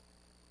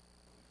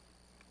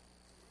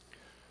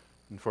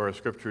And for our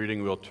scripture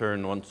reading, we'll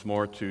turn once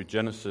more to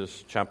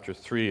Genesis chapter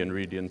 3 and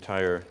read the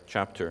entire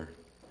chapter.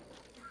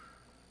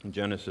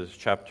 Genesis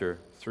chapter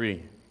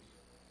 3.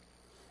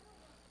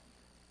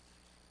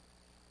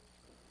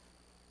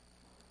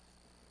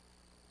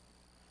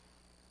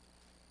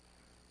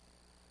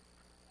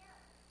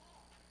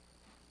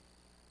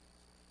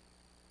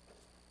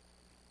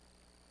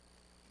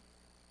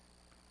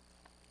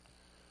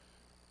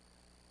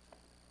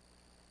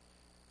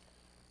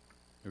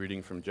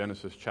 Reading from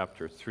Genesis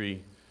chapter 3,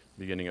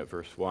 beginning at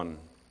verse 1.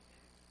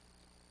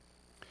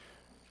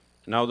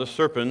 Now the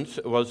serpent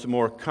was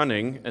more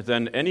cunning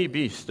than any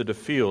beast of the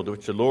field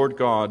which the Lord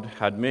God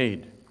had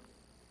made.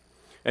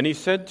 And he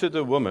said to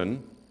the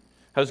woman,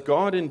 Has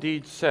God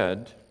indeed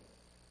said,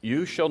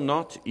 You shall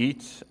not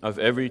eat of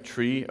every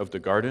tree of the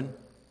garden?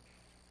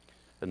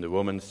 And the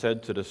woman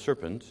said to the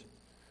serpent,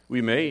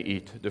 We may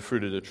eat the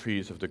fruit of the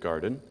trees of the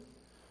garden,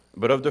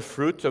 but of the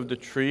fruit of the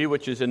tree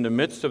which is in the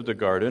midst of the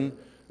garden,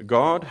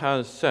 God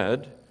has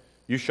said,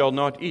 You shall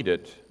not eat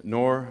it,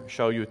 nor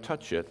shall you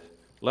touch it,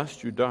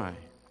 lest you die.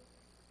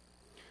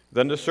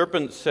 Then the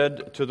serpent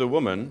said to the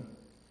woman,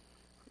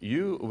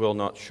 You will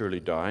not surely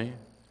die,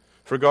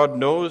 for God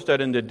knows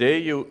that in the day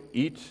you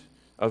eat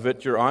of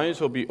it, your eyes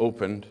will be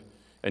opened,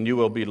 and you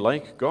will be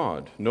like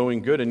God,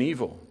 knowing good and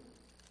evil.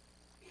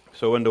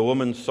 So when the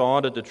woman saw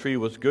that the tree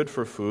was good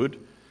for food,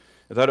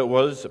 that it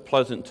was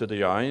pleasant to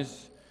the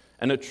eyes,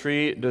 and a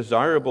tree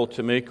desirable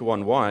to make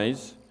one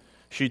wise,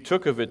 she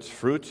took of its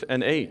fruit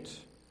and ate.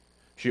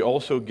 She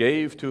also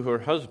gave to her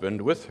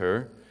husband with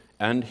her,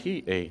 and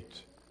he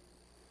ate.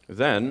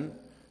 Then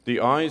the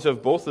eyes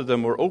of both of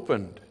them were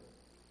opened,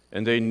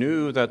 and they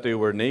knew that they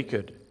were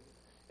naked.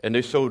 And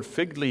they sewed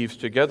fig leaves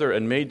together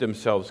and made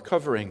themselves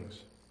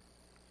coverings.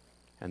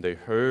 And they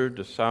heard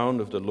the sound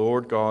of the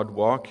Lord God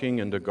walking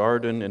in the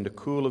garden in the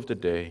cool of the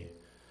day.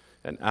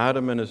 And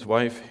Adam and his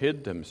wife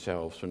hid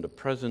themselves from the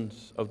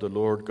presence of the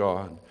Lord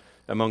God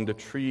among the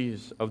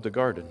trees of the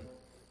garden.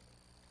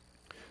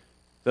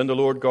 Then the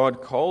Lord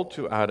God called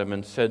to Adam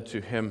and said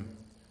to him,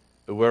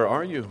 Where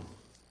are you?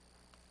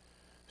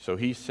 So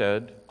he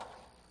said,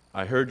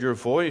 I heard your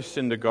voice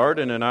in the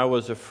garden, and I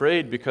was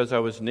afraid because I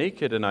was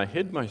naked, and I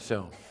hid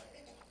myself.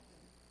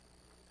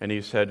 And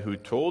he said, Who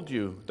told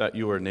you that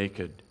you were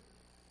naked?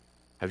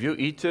 Have you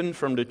eaten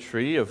from the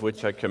tree of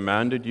which I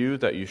commanded you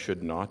that you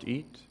should not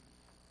eat?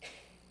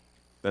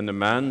 Then the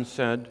man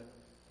said,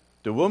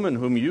 The woman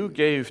whom you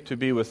gave to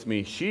be with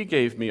me, she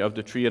gave me of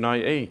the tree, and I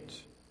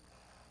ate.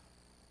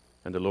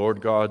 And the Lord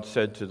God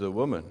said to the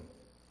woman,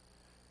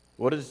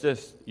 What is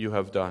this you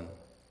have done?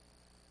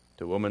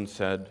 The woman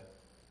said,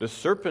 The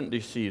serpent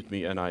deceived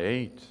me, and I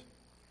ate.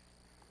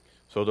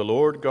 So the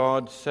Lord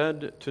God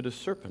said to the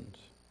serpent,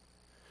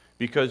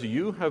 Because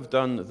you have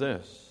done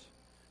this,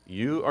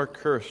 you are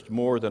cursed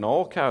more than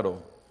all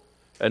cattle,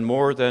 and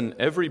more than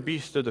every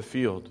beast of the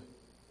field.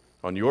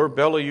 On your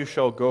belly you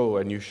shall go,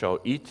 and you shall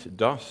eat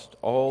dust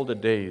all the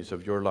days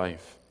of your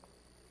life.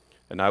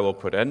 And I will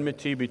put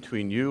enmity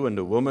between you and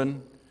the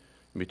woman,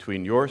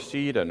 between your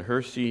seed and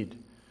her seed.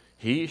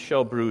 He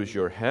shall bruise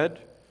your head,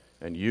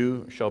 and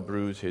you shall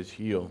bruise his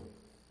heel.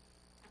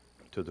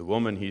 To the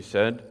woman he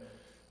said,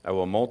 I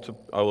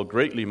will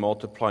greatly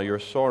multiply your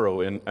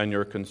sorrow and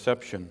your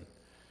conception.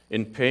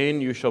 In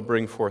pain you shall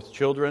bring forth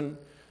children.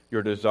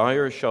 Your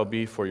desire shall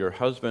be for your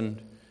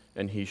husband,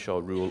 and he shall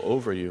rule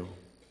over you.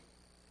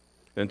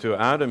 Then to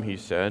Adam he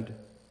said,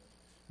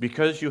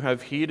 Because you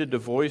have heeded the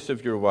voice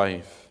of your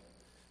wife,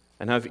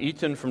 and have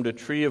eaten from the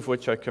tree of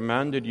which I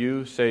commanded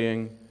you,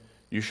 saying,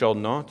 You shall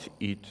not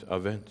eat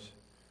of it.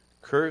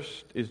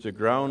 Cursed is the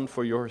ground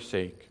for your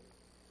sake.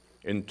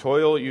 In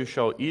toil you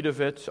shall eat of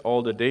it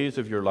all the days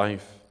of your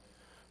life.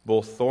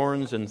 Both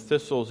thorns and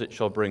thistles it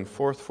shall bring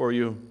forth for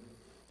you,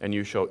 and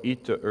you shall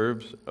eat the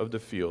herbs of the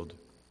field.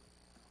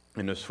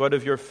 In the sweat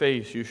of your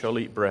face you shall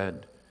eat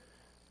bread,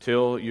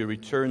 till you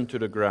return to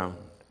the ground.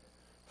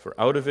 For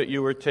out of it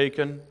you were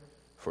taken,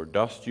 for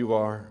dust you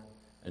are,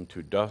 and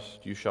to dust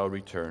you shall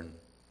return.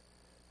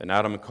 And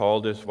Adam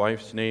called his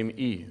wife's name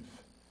Eve,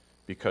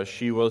 because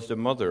she was the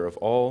mother of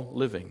all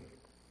living.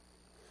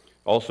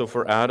 Also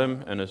for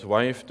Adam and his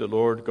wife the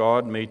Lord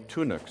God made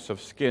tunics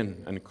of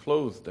skin and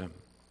clothed them.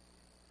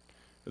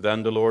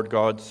 Then the Lord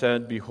God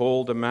said,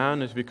 Behold, a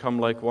man is become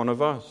like one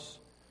of us,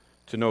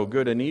 to know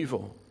good and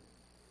evil.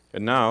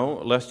 And now,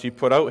 lest he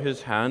put out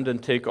his hand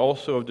and take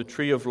also of the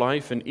tree of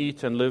life and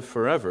eat and live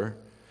forever,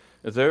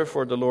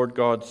 therefore the Lord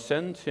God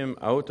sent him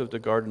out of the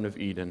Garden of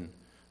Eden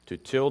to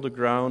till the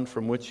ground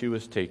from which he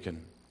was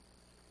taken.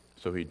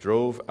 So he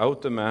drove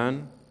out the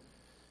man,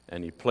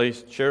 and he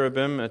placed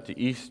cherubim at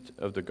the east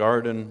of the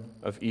Garden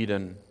of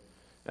Eden,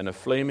 and a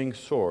flaming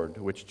sword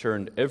which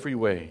turned every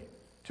way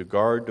to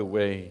guard the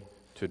way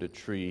to the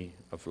tree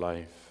of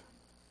life.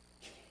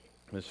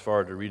 As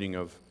far the reading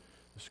of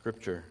the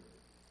Scripture.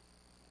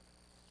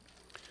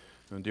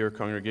 And dear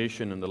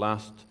congregation, in the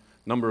last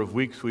number of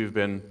weeks we've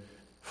been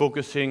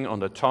focusing on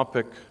the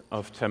topic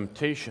of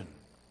temptation.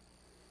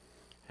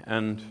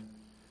 And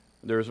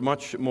There's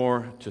much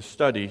more to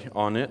study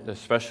on it,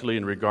 especially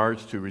in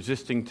regards to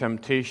resisting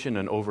temptation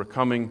and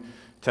overcoming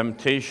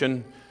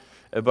temptation.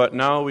 But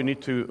now we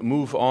need to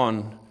move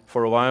on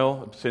for a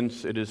while,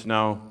 since it is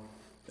now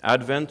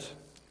Advent.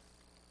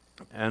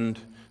 And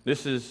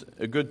this is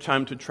a good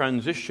time to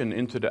transition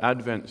into the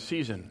Advent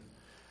season,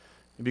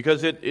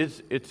 because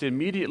it's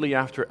immediately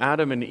after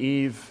Adam and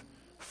Eve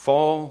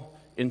fall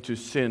into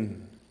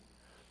sin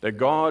that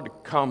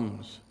God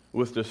comes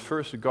with this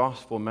first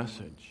gospel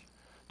message,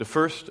 the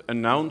first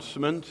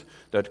announcement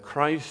that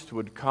Christ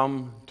would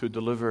come to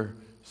deliver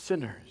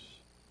sinners.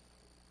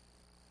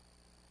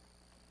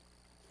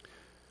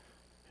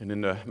 And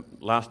in the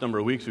last number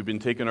of weeks, we've been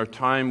taking our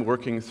time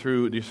working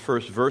through these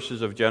first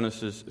verses of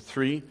Genesis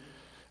 3,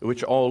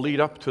 which all lead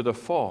up to the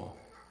fall.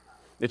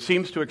 It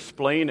seems to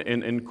explain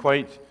in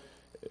quite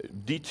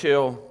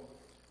detail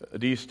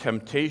these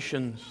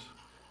temptations,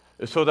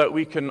 so that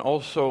we can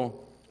also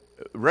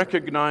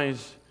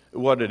recognize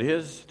what it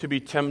is to be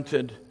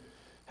tempted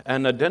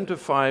and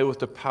identify with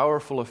the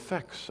powerful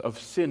effects of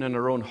sin in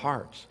our own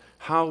hearts,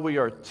 how we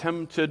are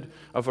tempted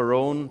of our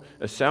own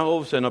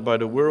selves and by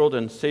the world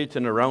and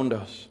Satan around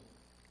us.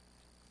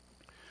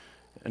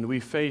 And we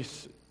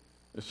face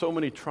so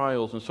many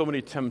trials and so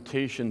many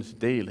temptations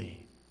daily.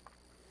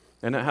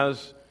 And it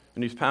has,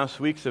 in these past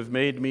weeks, have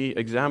made me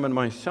examine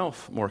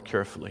myself more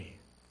carefully.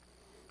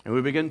 And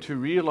we begin to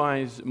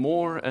realize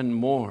more and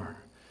more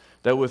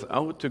that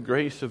without the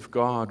grace of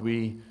God,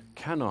 we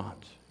cannot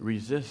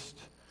resist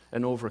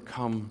and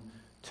overcome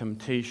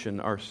temptation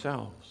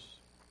ourselves.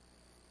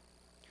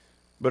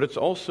 But it's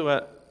also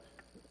at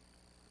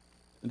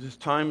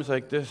just times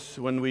like this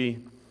when we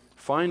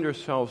find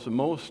ourselves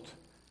most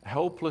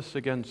helpless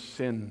against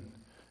sin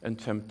and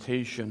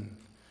temptation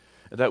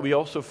that we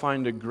also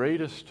find the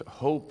greatest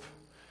hope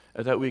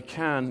that we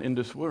can in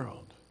this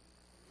world.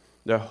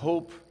 The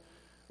hope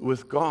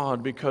with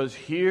God, because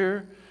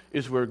here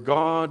is where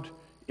God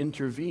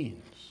intervenes.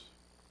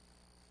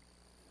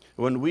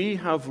 When we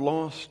have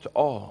lost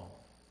all,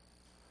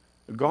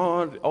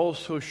 God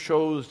also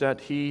shows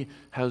that He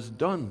has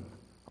done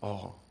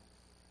all.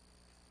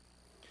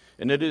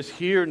 And it is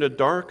here in the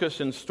darkest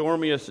and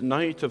stormiest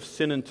night of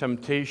sin and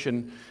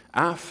temptation,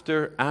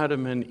 after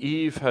Adam and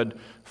Eve had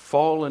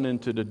fallen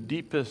into the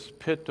deepest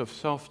pit of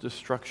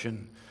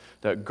self-destruction,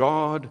 that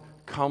God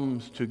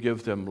comes to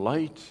give them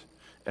light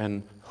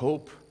and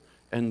hope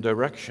and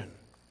direction.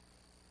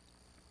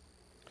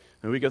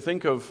 And we can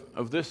think of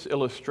this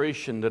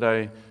illustration that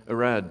I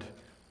read,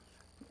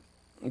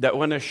 that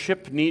when a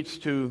ship needs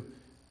to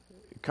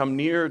come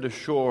near the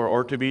shore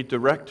or to be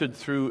directed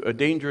through a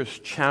dangerous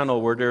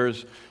channel where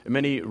there's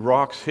many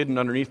rocks hidden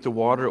underneath the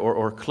water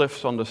or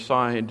cliffs on the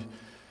side,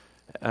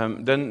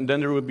 then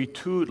there would be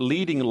two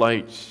leading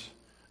lights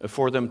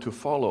for them to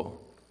follow.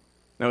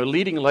 Now, a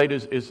leading light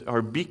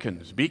are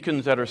beacons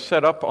that are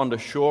set up on the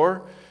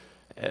shore,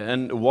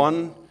 and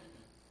one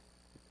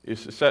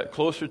is set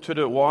closer to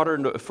the water,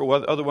 and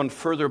the other one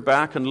further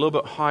back and a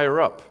little bit higher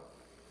up.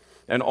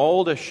 And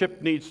all the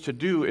ship needs to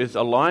do is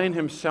align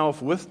himself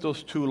with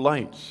those two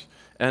lights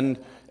and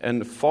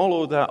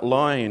follow that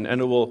line, and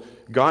it will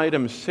guide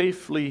him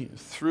safely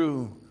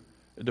through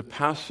the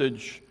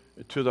passage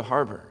to the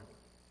harbor.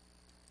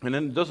 And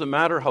then it doesn't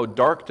matter how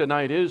dark the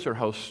night is or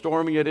how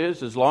stormy it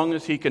is, as long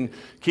as he can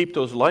keep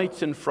those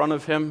lights in front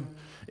of him,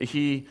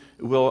 he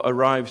will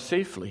arrive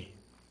safely.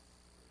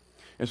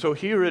 And so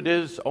here it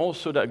is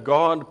also that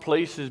God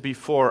places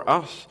before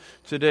us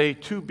today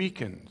two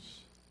beacons.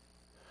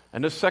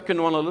 And the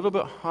second one a little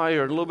bit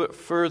higher, a little bit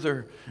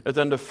further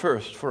than the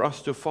first for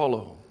us to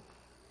follow.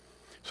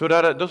 So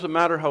that it doesn't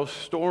matter how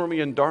stormy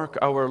and dark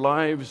our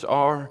lives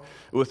are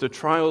with the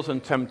trials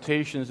and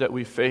temptations that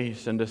we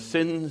face and the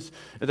sins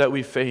that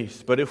we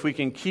face. But if we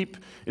can keep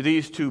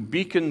these two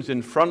beacons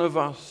in front of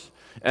us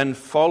and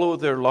follow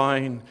their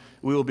line,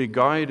 we will be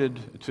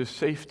guided to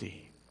safety.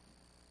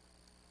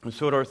 And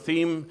so our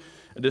theme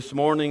this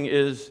morning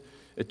is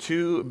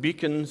two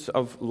beacons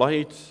of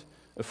light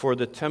for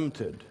the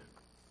tempted.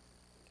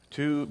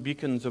 Two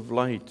beacons of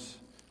light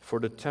for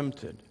the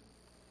tempted.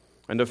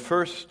 And the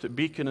first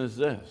beacon is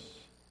this,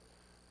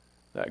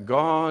 that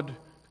God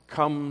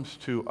comes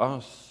to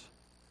us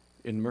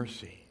in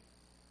mercy.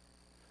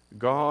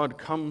 God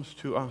comes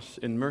to us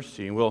in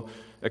mercy. And we'll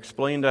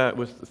explain that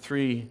with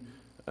three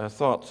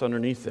thoughts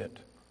underneath it.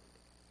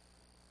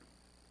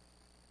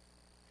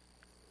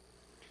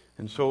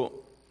 And so,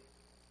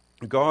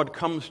 God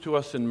comes to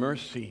us in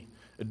mercy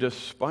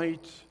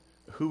despite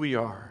who we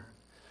are,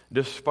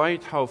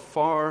 despite how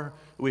far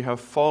we have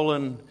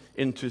fallen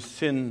into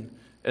sin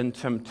and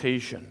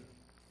temptation.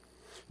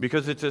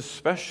 Because it's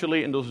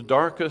especially in those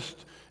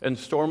darkest and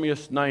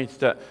stormiest nights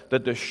that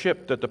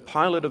the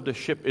pilot of the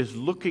ship is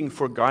looking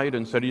for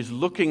guidance, that he's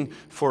looking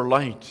for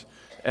light.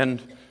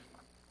 And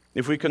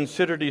if we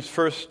consider these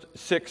first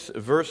 6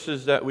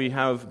 verses that we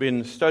have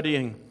been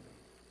studying,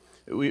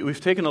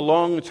 we've taken a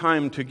long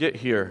time to get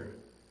here.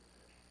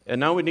 And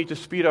now we need to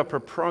speed up our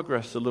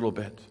progress a little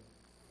bit.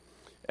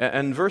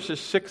 And verses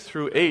 6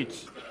 through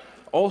 8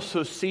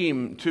 also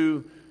seem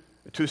to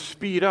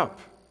speed up.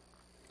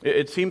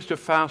 It seems to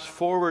fast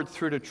forward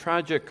through the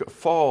tragic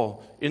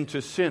fall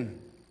into sin.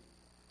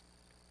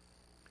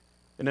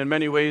 And in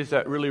many ways,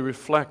 that really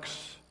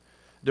reflects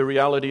the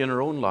reality in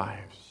our own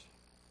lives.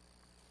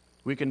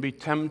 We can be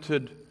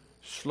tempted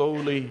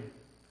slowly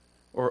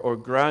or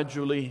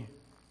gradually,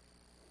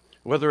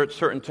 whether it's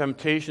certain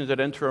temptations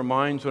that enter our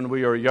minds when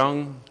we are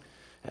young,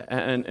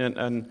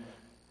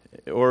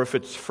 or if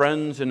it's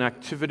friends and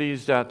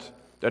activities that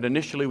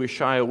initially we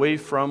shy away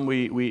from,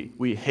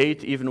 we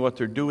hate even what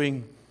they're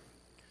doing.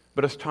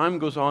 But as time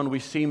goes on, we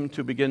seem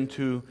to begin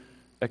to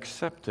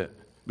accept it,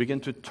 begin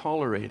to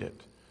tolerate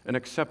it, and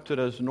accept it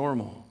as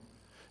normal.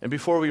 And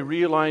before we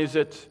realize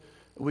it,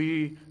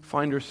 we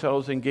find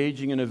ourselves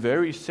engaging in the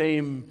very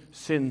same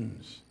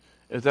sins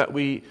that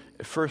we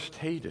first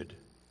hated.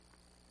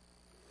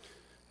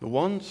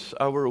 Once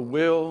our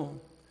will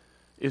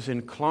is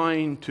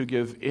inclined to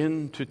give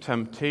in to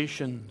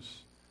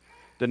temptations,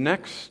 the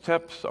next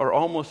steps are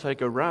almost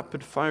like a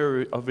rapid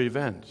fire of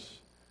events.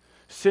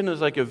 Sin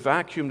is like a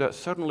vacuum that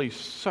suddenly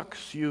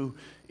sucks you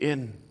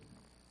in.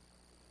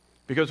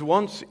 Because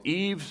once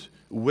Eve's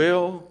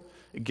will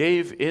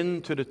gave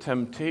in to the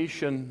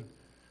temptation,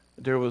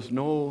 there was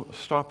no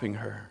stopping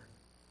her.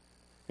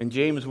 And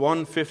James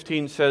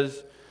 1:15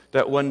 says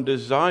that when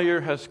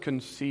desire has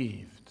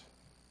conceived,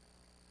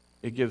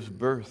 it gives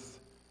birth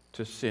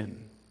to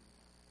sin.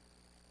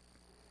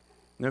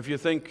 Now if you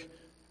think,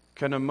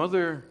 can a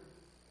mother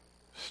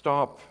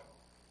stop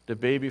the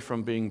baby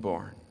from being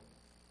born?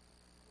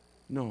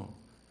 No.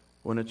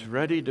 When it's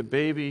ready, the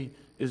baby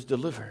is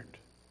delivered.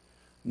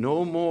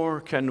 No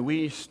more can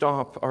we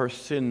stop our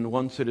sin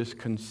once it is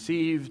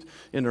conceived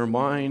in our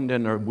mind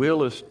and our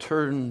will is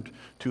turned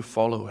to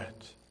follow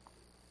it.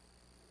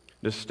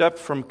 The step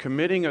from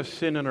committing a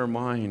sin in our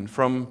mind,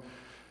 from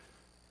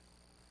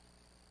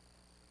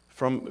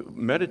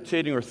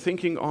meditating or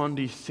thinking on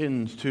these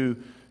sins to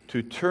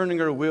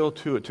turning our will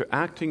to it, to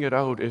acting it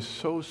out, is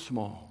so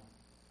small.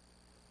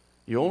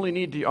 You only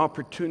need the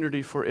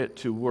opportunity for it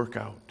to work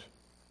out.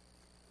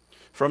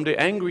 From the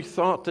angry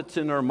thought that's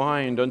in our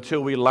mind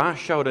until we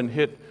lash out and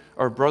hit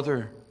our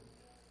brother,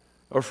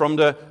 or from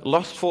the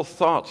lustful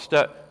thoughts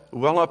that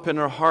well up in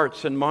our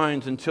hearts and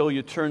minds until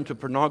you turn to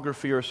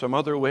pornography or some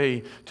other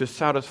way to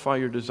satisfy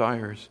your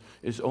desires,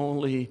 is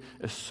only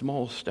a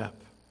small step.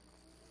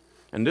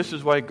 And this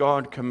is why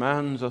God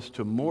commands us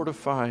to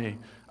mortify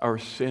our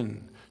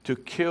sin, to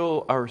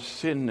kill our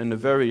sin in the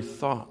very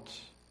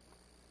thoughts.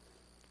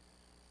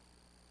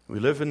 We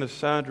live in the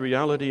sad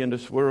reality in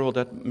this world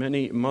that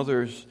many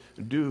mothers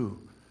do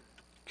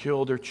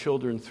kill their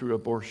children through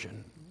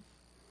abortion.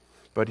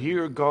 But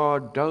here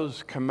God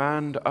does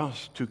command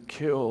us to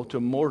kill,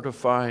 to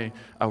mortify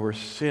our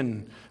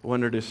sin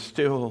when it is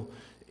still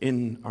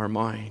in our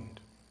mind.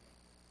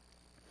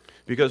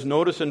 Because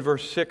notice in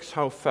verse 6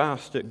 how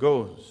fast it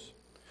goes.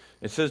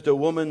 It says the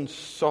woman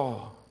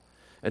saw,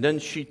 and then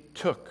she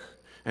took,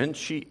 and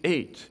she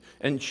ate,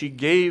 and she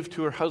gave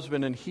to her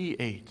husband, and he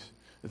ate.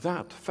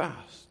 That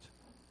fast.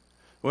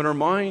 When our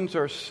minds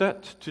are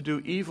set to do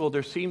evil,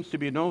 there seems to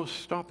be no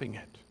stopping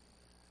it.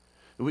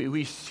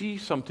 We see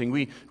something,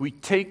 we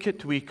take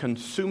it, we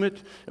consume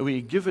it, and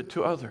we give it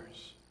to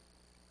others.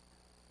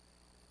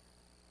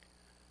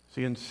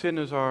 See, and sin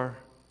is our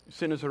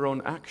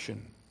own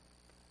action.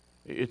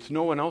 It's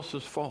no one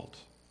else's fault.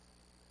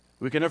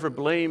 We can never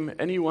blame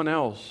anyone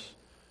else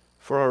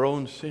for our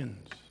own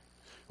sins.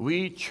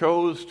 We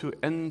chose to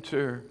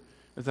enter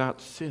that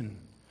sin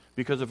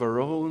because of our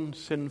own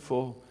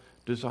sinful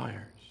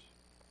desires.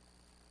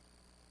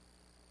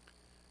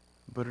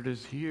 But it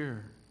is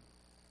here,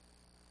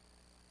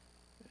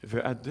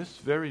 at this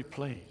very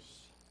place,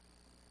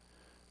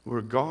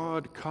 where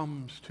God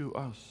comes to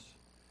us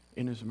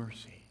in His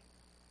mercy.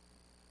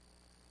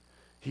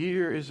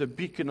 Here is a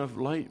beacon of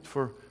light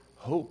for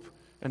hope,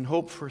 and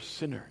hope for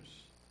sinners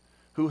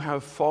who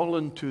have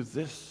fallen to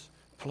this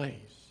place.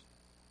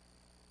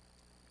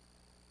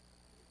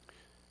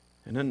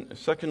 And then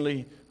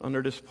secondly,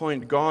 under this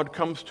point, God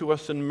comes to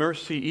us in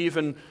mercy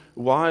even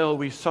while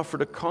we suffer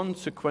the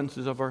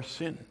consequences of our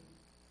sin.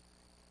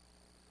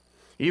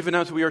 Even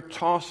as we are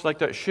tossed like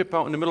that ship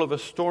out in the middle of a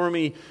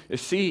stormy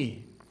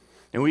sea.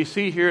 And we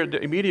see here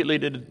immediately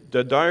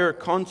the dire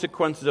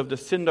consequences of the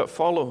sin that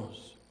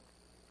follows.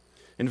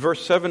 In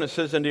verse 7 it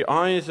says, and the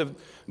eyes of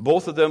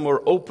both of them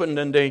were opened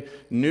and they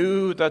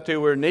knew that they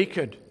were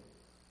naked.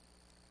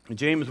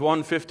 James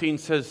 1:15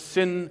 says,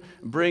 sin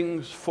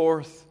brings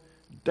forth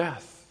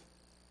death.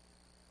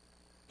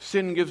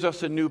 Sin gives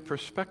us a new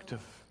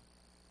perspective.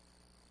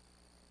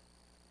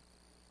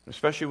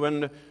 Especially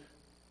when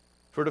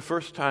for the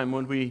first time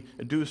when we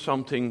do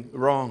something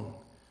wrong.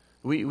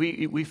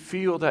 We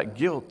feel that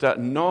guilt, that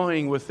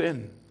gnawing within.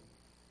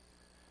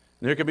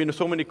 And there can be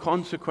so many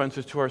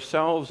consequences to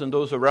ourselves and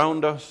those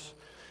around us,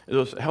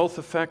 those health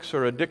effects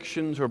or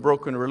addictions or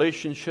broken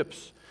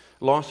relationships,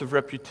 loss of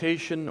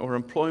reputation or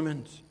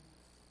employment.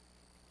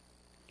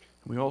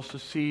 We also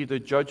see the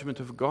judgment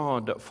of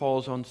God that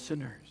falls on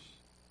sinners.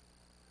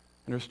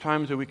 And there's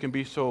times that we can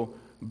be so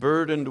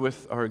burdened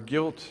with our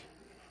guilt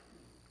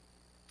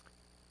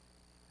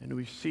And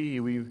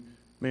we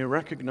may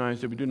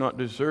recognize that we do not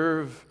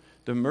deserve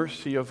the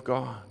mercy of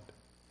God.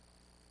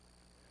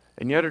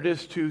 And yet it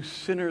is to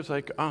sinners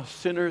like us,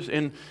 sinners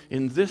in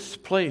this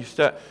place,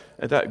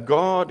 that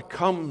God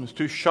comes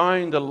to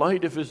shine the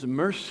light of His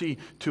mercy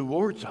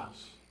towards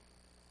us.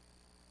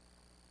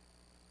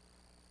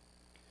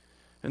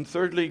 And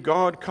thirdly,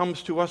 God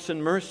comes to us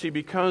in mercy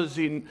because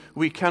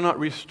we cannot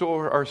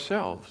restore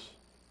ourselves.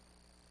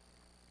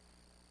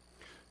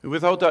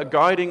 Without that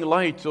guiding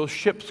light, those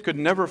ships could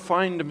never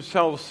find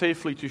themselves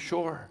safely to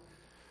shore.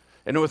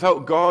 And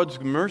without God's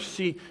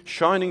mercy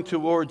shining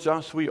towards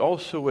us, we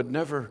also would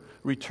never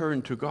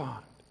return to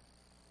God.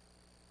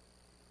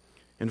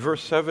 In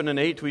verse 7 and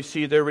 8, we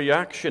see their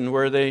reaction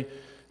where the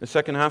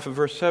second half of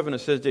verse 7, it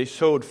says, they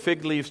sewed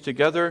fig leaves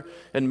together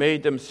and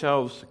made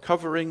themselves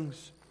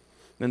coverings.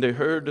 And they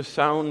heard the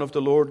sound of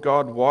the Lord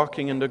God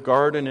walking in the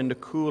garden in the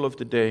cool of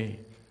the day.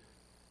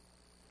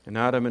 And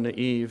Adam and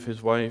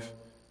his wife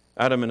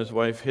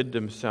hid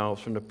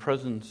themselves from the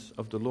presence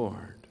of the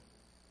Lord.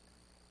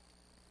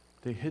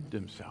 They hid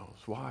themselves.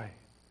 Why?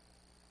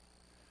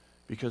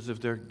 Because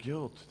of their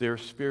guilt. They're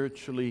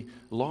spiritually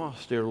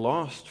lost. They're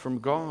lost from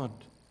God.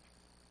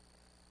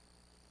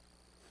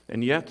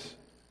 And yet,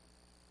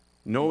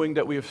 knowing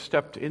that we have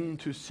stepped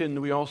into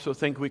sin, we also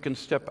think we can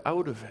step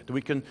out of it.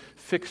 We can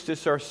fix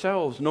this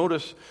ourselves.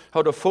 Notice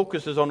how the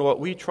focus is on what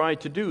we try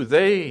to do.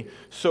 They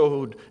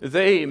sowed,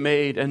 they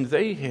made, and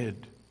they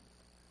hid.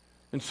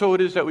 And so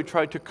it is that we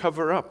try to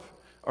cover up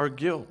our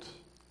guilt.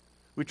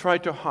 We try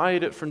to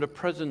hide it from the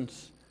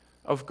presence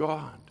of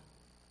God.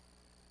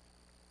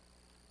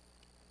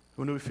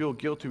 When we feel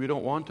guilty, we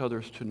don't want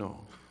others to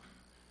know.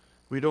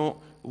 We don't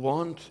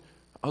want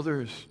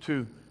others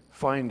to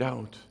find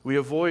out. We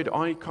avoid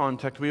eye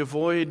contact. We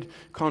avoid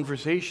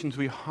conversations.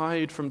 We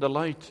hide from the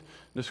light,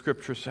 the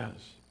Scripture says.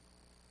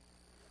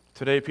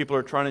 Today, people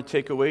are trying to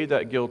take away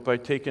that guilt by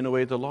taking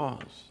away the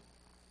laws.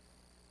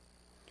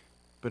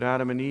 But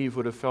Adam and Eve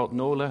would have felt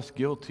no less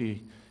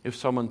guilty if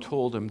someone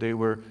told them they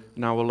were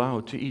now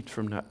allowed to eat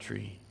from that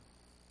tree.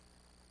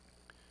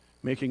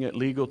 Making it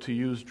legal to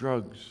use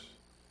drugs,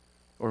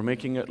 or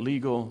making it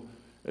legal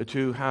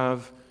to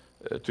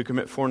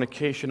commit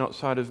fornication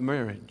outside of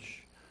marriage,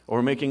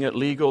 or making it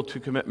legal to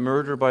commit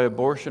murder by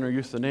abortion or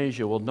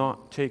euthanasia will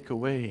not take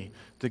away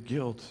the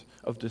guilt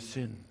of the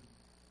sin.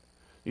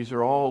 These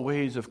are all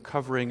ways of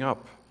covering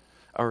up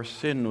our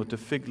sin with the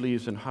fig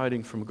leaves and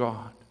hiding from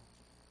God.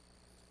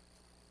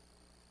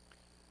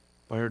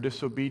 By our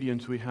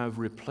disobedience, we have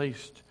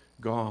replaced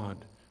God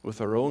with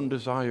our own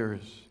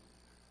desires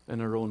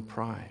and our own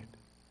pride.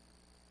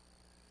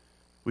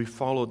 We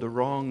follow the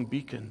wrong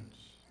beacons.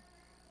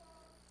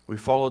 We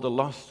follow the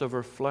lust of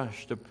our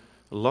flesh, the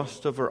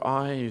lust of our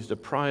eyes, the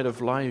pride of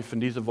life,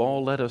 and these have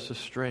all led us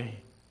astray.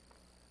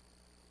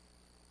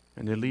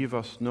 And they leave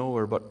us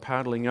nowhere but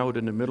paddling out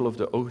in the middle of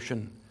the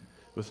ocean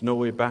with no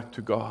way back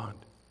to God,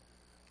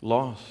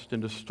 lost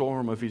in the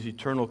storm of His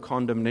eternal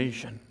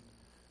condemnation,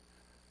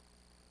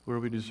 where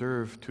we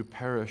deserve to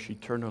perish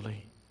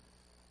eternally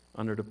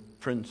under the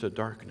prince of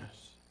darkness.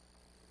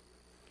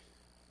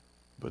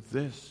 But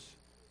this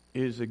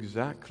is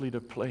exactly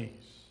the place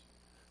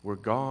where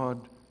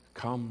God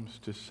comes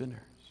to sinners.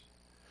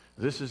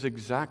 This is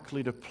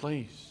exactly the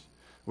place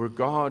where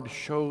God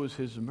shows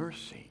His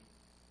mercy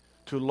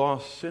to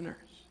lost sinners.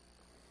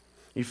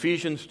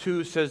 Ephesians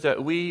 2 says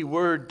that we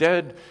were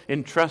dead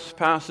in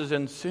trespasses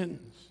and sins.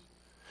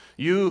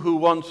 You who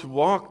once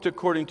walked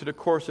according to the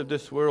course of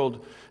this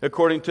world,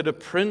 according to the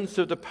prince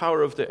of the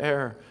power of the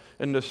air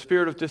and the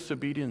spirit of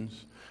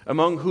disobedience,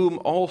 among whom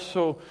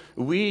also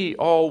we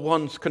all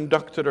once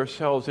conducted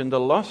ourselves in the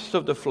lusts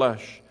of the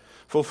flesh,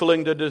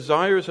 fulfilling the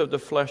desires of the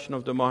flesh and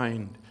of the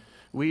mind.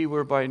 We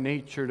were by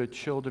nature the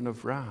children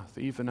of wrath,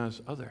 even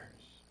as others.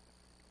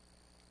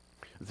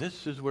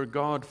 This is where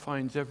God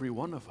finds every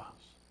one of us.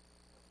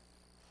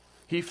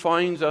 He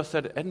finds us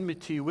at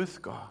enmity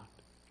with God,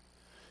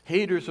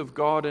 haters of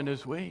God and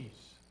His ways.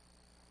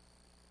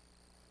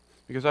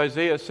 Because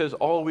Isaiah says,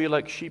 all we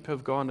like sheep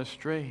have gone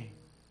astray.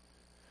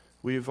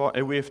 We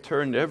have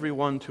turned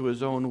everyone to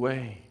his own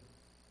way.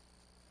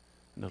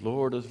 And the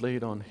Lord has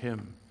laid on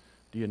Him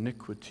the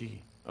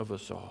iniquity of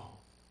us all.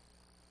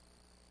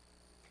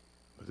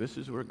 But this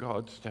is where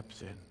God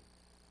steps in.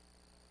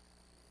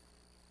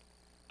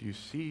 Do you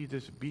see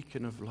this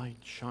beacon of light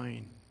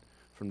shine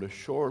from the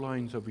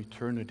shorelines of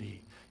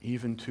eternity,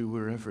 even to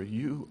wherever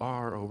you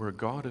are or where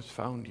God has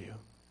found you?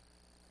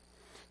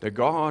 That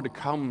God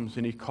comes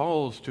and He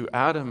calls to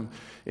Adam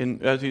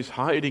as he's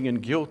hiding in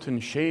guilt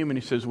and shame, and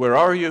He says, where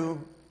are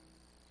you?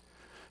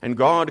 And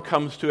God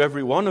comes to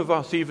every one of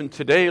us, even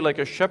today, like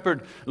a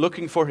shepherd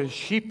looking for his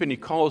sheep, and He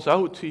calls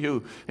out to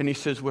you, and He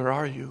says, where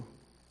are you?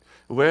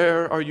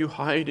 Where are you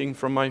hiding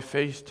from my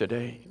face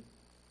today?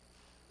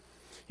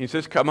 He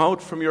says, come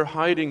out from your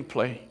hiding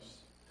place,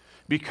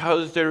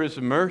 because there is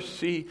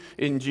mercy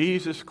in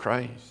Jesus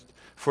Christ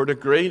for the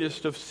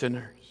greatest of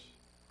sinners.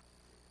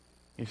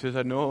 He says,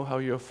 I know how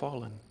you have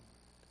fallen.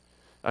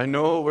 I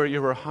know where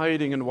you are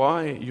hiding and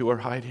why you are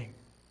hiding.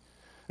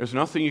 There's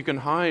nothing you can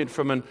hide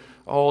from an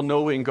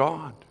all-knowing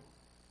God.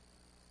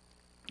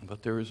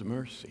 But there is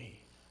mercy.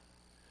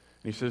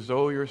 He says,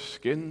 though your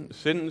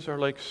sins are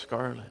like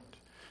scarlet,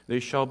 they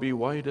shall be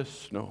white as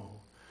snow.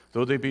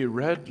 Though they be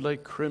red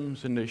like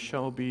crimson, they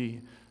shall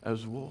be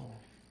as wool.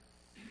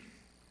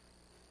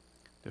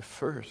 The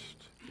first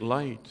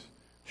light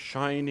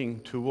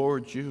shining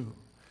towards you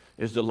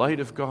is the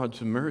light of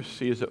God's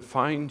mercy as it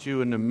finds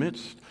you in the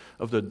midst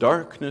of the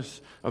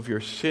darkness of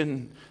your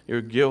sin,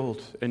 your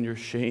guilt, and your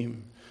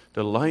shame.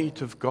 The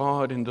light of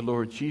God in the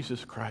Lord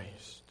Jesus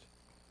Christ.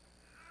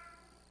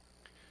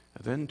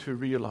 And then to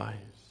realize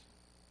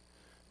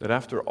that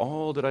after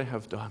all that I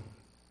have done,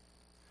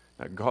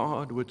 that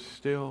God would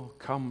still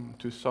come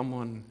to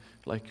someone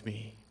like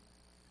me.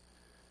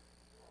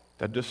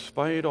 That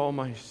despite all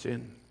my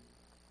sin,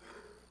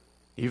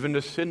 even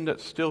the sin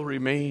that still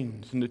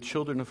remains in the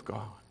children of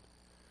God,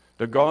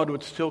 that God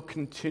would still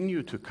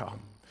continue to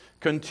come,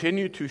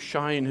 continue to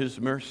shine His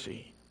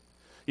mercy,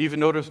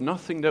 even though there's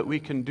nothing that we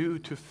can do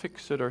to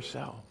fix it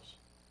ourselves.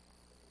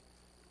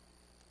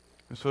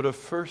 And so the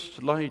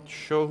first light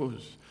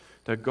shows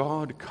that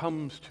God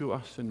comes to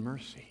us in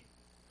mercy.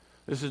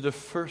 This is the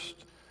first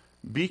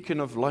beacon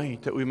of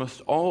light that we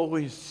must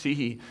always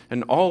see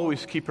and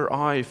always keep our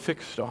eye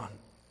fixed on.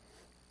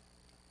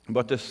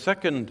 But the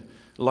second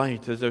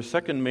light, as their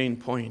second main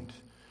point,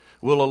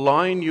 will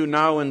align you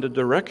now in the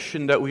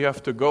direction that we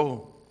have to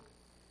go.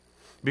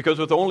 Because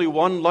with only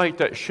one light,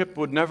 that ship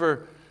would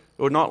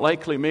not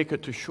likely make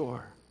it to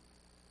shore.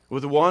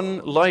 With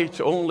one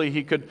light only,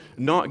 he could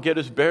not get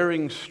his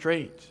bearings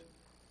straight.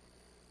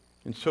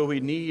 And so we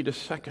need a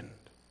second.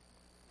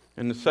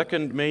 And the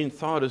second main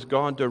thought is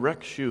God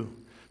directs you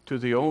to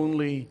the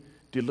only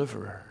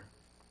deliverer.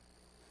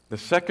 The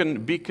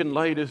second beacon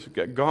light is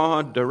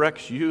God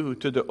directs you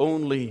to the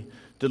only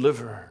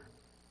deliverer.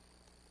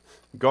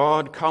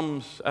 God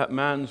comes at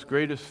man's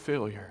greatest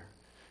failure,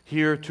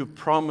 here to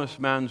promise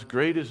man's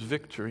greatest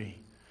victory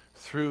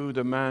through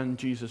the man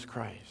Jesus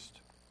Christ.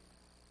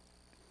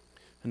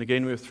 And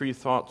again, we have three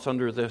thoughts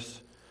under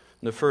this.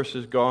 And the first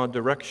is God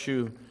directs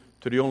you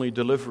to the only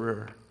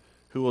deliverer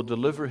who will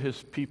deliver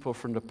his people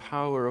from the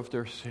power of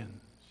their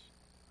sins.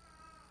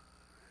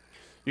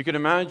 You can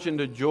imagine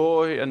the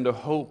joy and the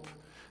hope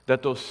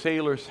that those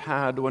sailors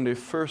had when they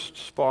first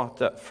spot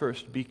that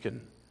first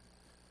beacon.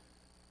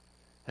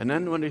 And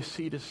then when they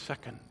see the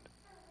second.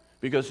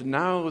 Because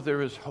now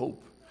there is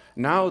hope.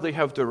 Now they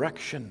have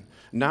direction.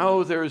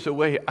 Now there is a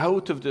way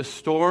out of this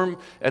storm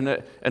and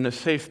a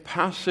safe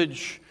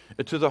passage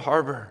to the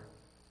harbor.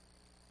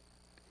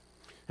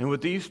 And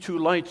with these two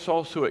lights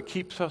also, it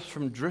keeps us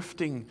from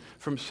drifting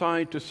from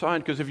side to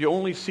side. Because if you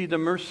only see the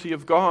mercy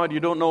of God, you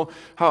don't know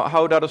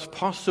how that is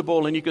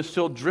possible, and you can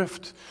still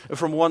drift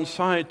from one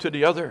side to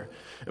the other.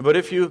 But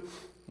if you,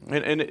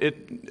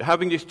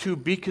 having these two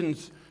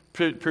beacons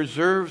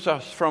preserves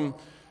us from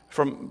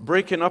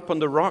breaking up on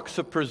the rocks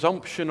of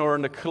presumption or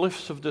on the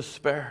cliffs of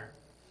despair.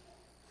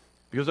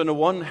 Because on the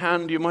one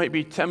hand, you might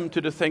be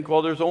tempted to think,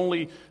 well, there's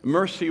only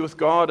mercy with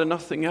God and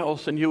nothing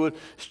else, and you would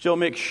still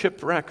make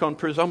shipwreck on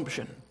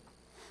presumption.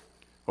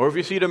 Or if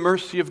you see the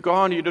mercy of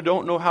God, you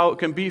don't know how it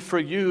can be for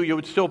you, you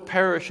would still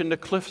perish in the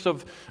cliffs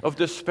of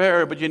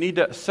despair, but you need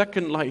that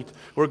second light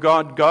where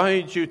God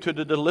guides you to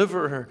the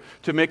deliverer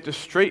to make the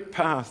straight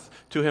path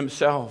to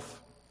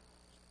Himself.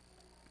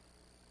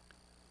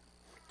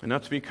 And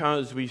that's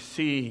because we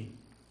see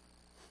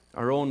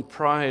our own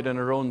pride and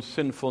our own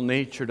sinful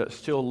nature that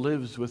still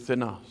lives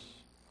within us.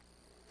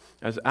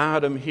 As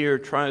Adam here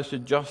tries to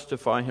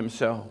justify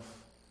himself,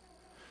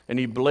 and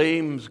he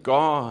blames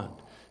God,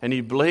 and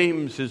he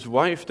blames his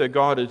wife that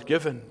God has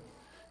given,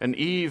 and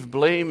Eve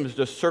blames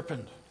the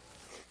serpent.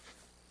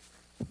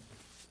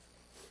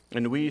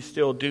 And we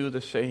still do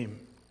the same.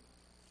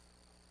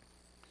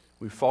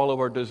 We follow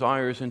our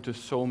desires into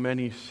so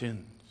many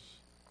sins.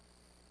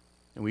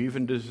 And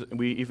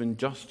we even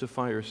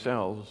justify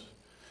ourselves.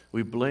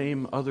 We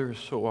blame others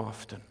so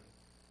often.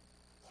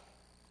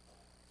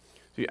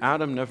 See,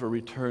 Adam never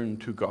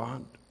returned to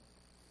God.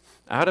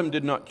 Adam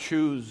did not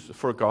choose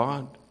for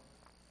God.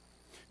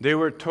 They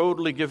were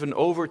totally given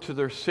over to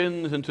their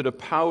sins and to the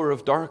power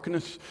of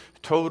darkness,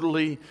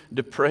 totally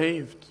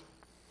depraved.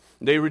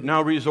 They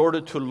now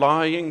resorted to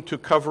lying, to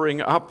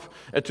covering up,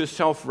 and to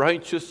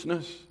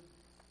self-righteousness,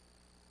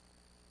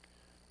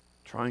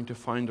 trying to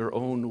find our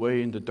own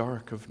way in the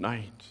dark of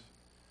night,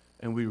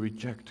 and we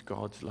reject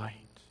God's light.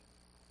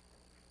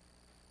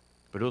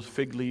 But those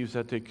fig leaves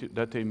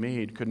that they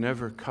made could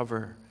never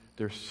cover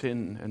their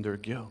sin and their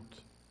guilt,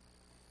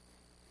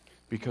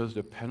 because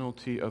the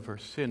penalty of our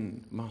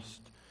sin must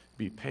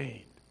be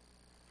paid,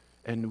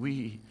 and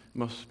we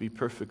must be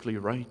perfectly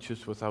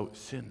righteous without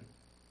sin.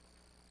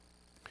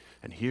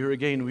 And here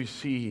again we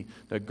see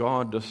that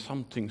God does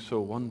something so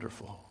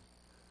wonderful.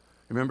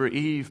 Remember,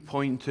 Eve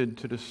pointed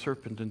to the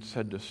serpent and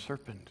said, "The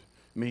serpent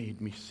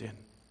made me sin,"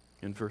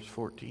 in verse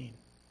 14.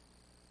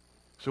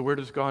 So where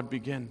does God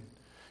begin?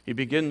 He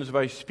begins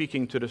by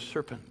speaking to the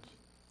serpent.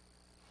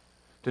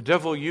 The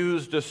devil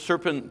used the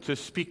serpent to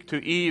speak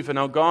to Eve, and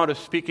now God is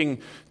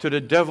speaking to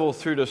the devil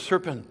through the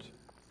serpent.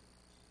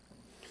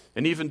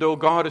 And even though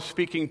God is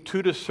speaking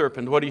to the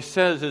serpent, what he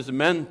says is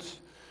meant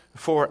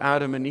for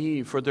Adam and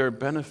Eve, for their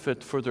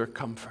benefit, for their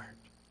comfort.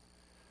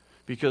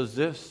 Because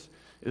this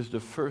is the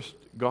first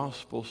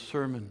gospel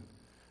sermon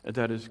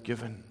that is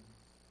given.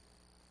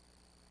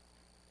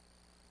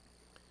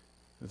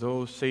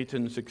 Though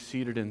Satan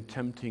succeeded in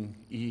tempting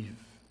Eve,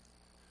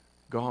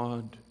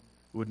 God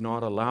would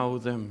not allow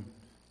them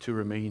to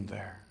remain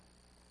there.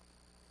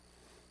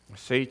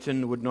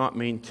 Satan would not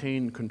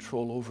maintain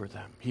control over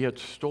them. He had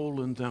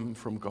stolen them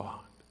from God.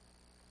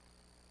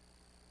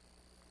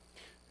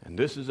 And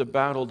this is a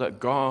battle that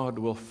God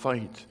will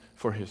fight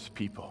for his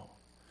people.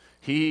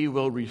 He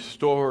will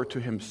restore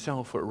to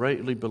himself what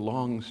rightly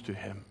belongs to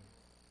him.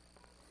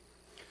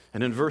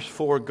 And in verse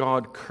 4,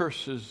 God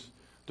curses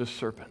the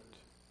serpent.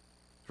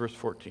 Verse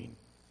 14.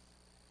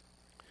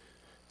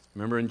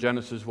 Remember in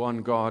Genesis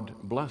 1, God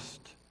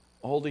blessed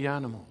all the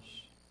animals.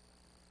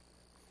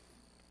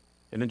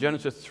 And in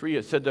Genesis 3,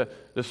 it said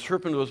that the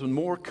serpent was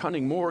more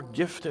cunning, more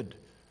gifted,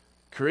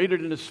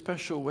 created in a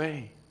special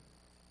way.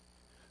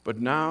 But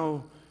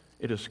now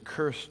it is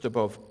cursed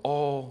above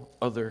all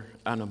other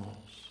animals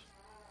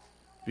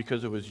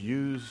because it was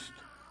used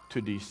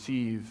to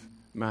deceive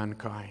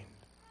mankind.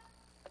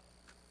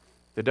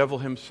 The devil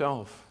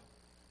himself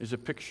is a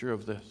picture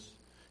of this.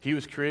 He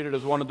was created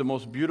as one of the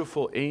most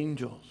beautiful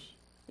angels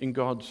in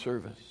God's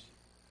service.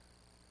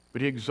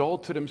 But he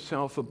exalted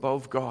himself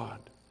above God,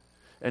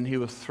 and he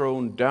was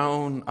thrown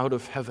down out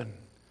of heaven.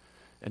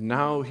 And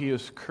now he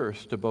is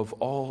cursed above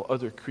all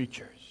other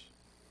creatures.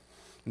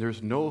 And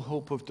there's no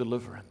hope of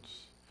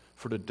deliverance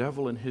for the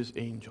devil and his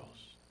angels.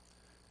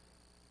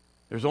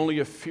 There's only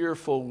a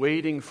fearful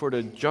waiting for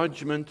the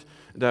judgment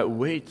that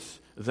waits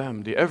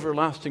them. The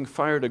everlasting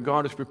fire that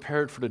God has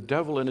prepared for the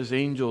devil and his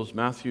angels,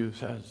 Matthew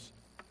says.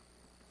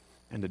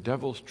 And the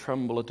devils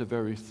tremble at the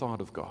very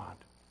thought of God.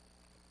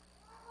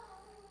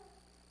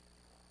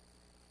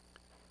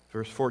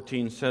 Verse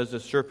 14 says the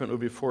serpent will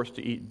be forced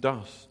to eat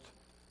dust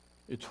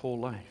its whole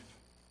life.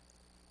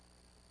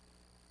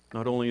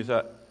 Not only is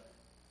that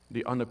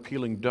the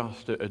unappealing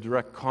dust a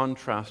direct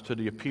contrast to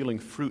the appealing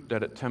fruit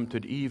that it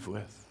tempted Eve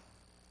with,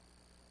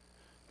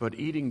 but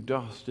eating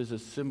dust is a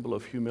symbol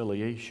of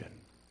humiliation,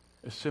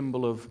 a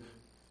symbol of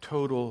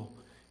total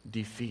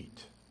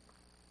defeat.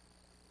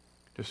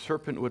 The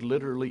serpent would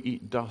literally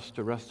eat dust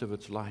the rest of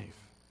its life.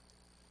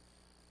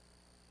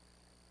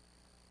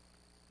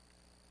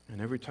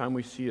 And every time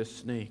we see a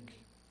snake,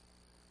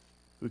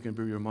 we can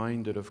be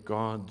reminded of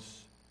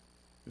God's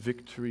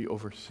victory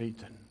over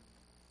Satan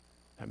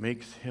that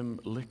makes him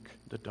lick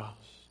the dust.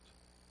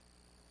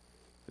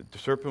 The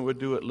serpent would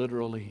do it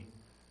literally.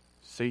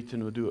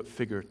 Satan would do it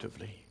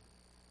figuratively.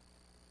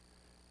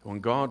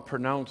 When God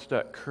pronounced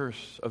that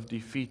curse of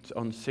defeat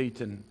on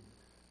Satan,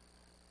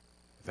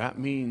 that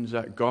means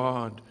that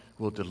God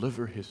will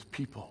deliver his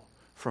people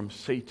from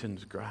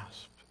Satan's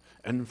grasp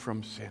and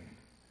from sin.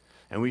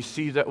 And we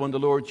see that when the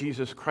Lord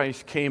Jesus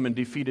Christ came and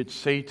defeated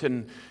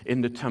Satan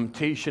in the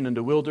temptation in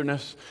the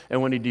wilderness,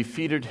 and when he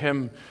defeated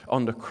him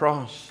on the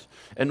cross,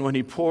 and when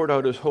he poured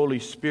out his Holy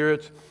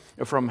Spirit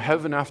from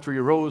heaven after he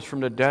rose from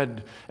the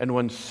dead, and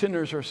when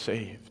sinners are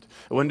saved,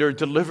 when they're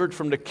delivered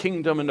from the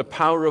kingdom and the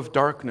power of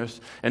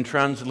darkness and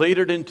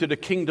translated into the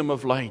kingdom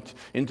of light,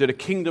 into the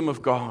kingdom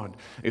of God,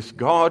 it's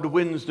God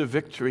wins the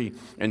victory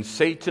and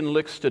Satan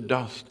licks the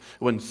dust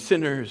when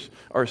sinners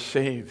are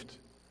saved.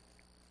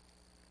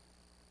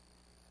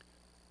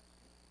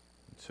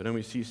 So then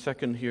we see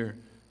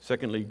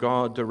secondly,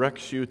 God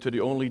directs you to the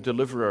only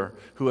deliverer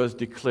who has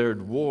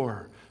declared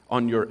war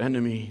on your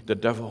enemy, the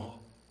devil.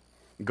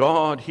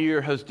 God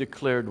here has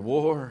declared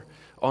war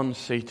on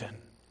Satan.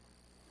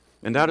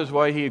 And that is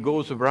why he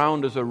goes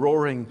around as a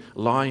roaring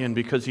lion,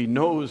 because he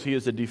knows he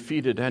is a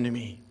defeated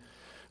enemy.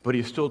 But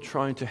he's still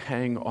trying to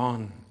hang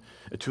on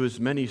to as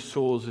many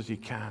souls as he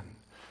can.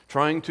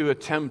 Trying to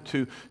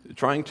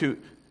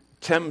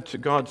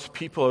tempt God's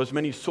people, as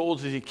many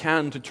souls as he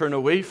can, to turn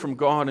away from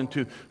God and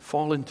to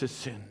fall into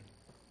sin.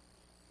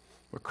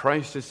 Where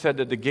Christ has said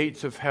that the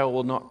gates of hell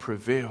will not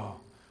prevail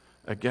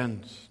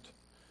against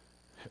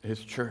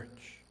his church.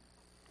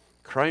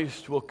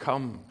 Christ will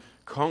come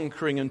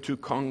conquering and to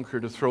conquer,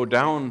 to throw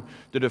down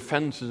the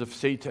defenses of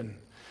Satan.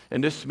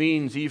 And this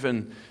means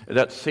even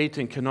that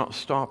Satan cannot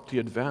stop the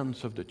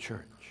advance of the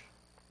church.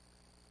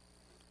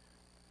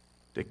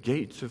 The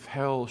gates of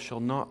hell shall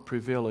not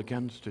prevail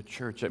against the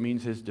church. That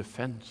means his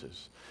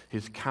defenses,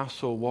 his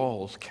castle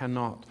walls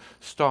cannot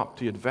stop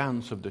the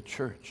advance of the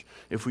church.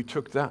 If we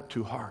took that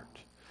to heart,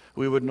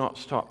 we would not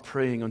stop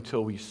praying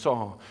until we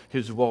saw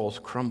his walls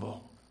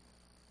crumble.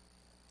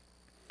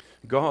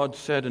 God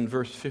said in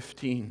verse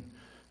 15,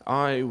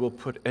 I will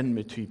put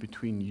enmity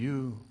between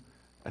you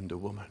and the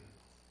woman.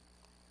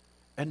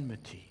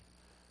 Enmity,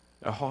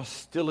 a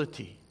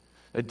hostility,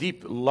 a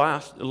deep,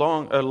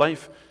 lifelong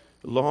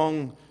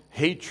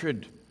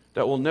hatred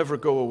that will never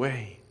go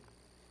away.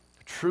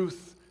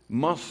 Truth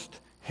must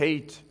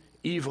hate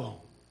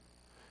evil.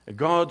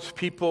 God's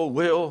people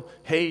will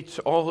hate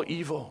all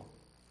evil.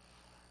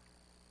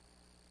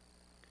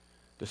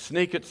 The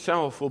snake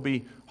itself will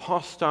be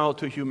hostile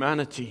to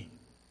humanity.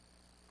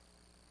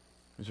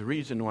 There's a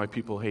reason why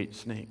people hate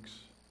snakes.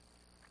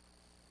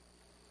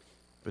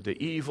 But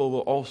the evil will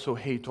also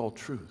hate all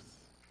truth.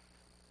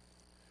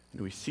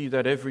 And we see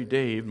that every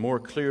day more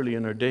clearly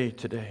in our day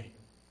today.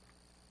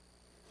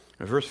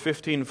 And verse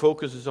 15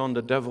 focuses on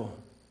the devil.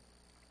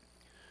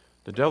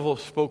 The devil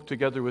spoke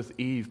together with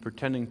Eve,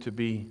 pretending to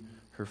be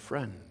her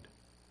friend,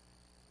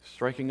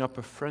 striking up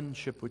a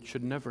friendship which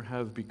should never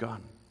have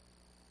begun.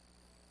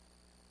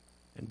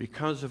 And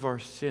because of our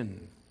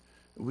sin,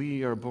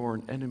 we are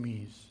born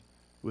enemies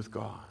with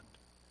God.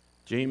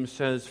 James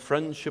says,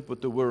 friendship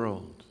with the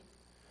world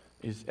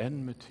is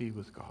enmity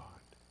with God.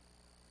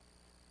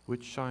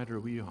 Which side are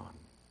we on?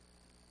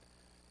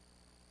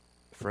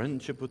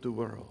 Friendship with the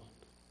world,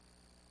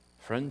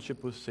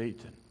 friendship with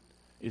Satan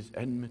is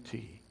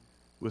enmity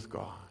with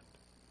God.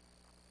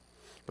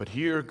 But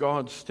here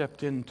God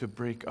stepped in to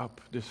break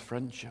up this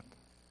friendship.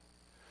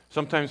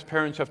 Sometimes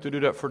parents have to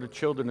do that for the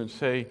children and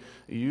say,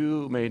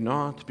 you may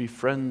not be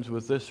friends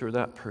with this or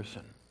that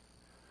person.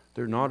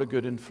 They're not a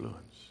good influence.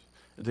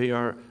 They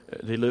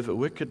live a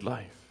wicked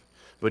life.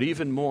 But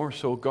even more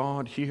so,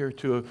 God here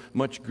to a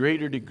much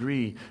greater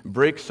degree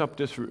breaks up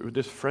this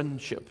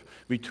friendship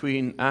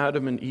between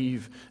Adam and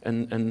Eve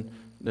and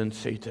then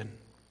Satan.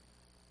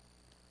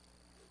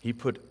 He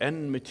put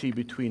enmity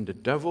between the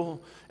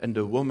devil and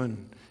the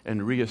woman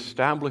and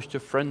reestablished a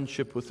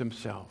friendship with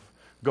himself.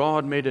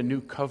 God made a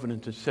new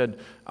covenant and said,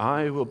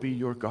 I will be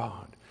your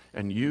God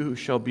and you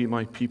shall be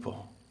my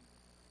people.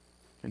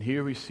 And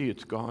here we see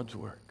it's God's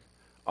work.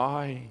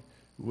 I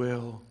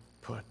will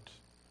put.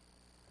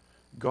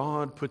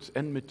 God puts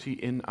enmity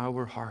in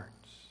our hearts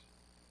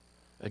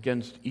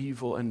against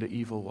evil and the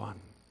evil one.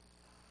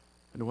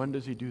 And when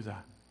does he do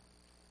that?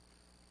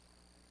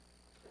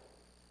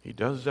 He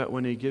does that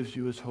when he gives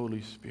you his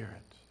Holy Spirit.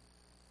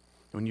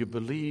 When you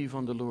believe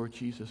on the Lord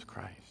Jesus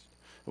Christ.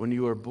 When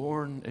you are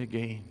born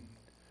again.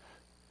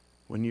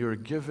 When you are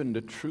given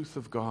the truth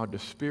of God, the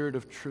Spirit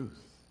of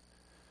truth.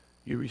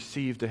 You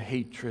receive the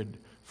hatred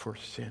for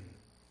sin.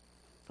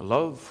 A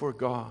love for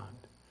God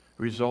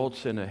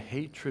results in a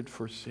hatred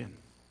for sin.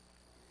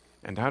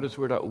 And that is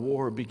where that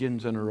war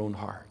begins in our own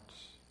hearts.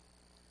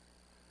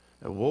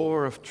 A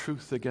war of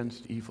truth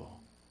against evil.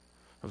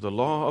 Of the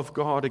law of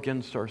God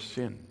against our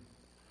sin.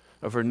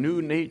 Of our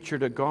new nature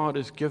that God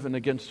has given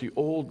against the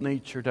old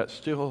nature that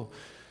still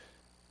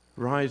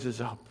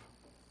rises up.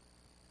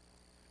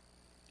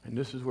 And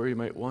this is where you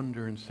might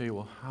wonder and say,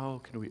 well,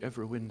 how can we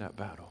ever win that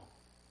battle?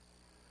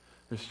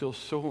 There's still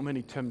so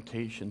many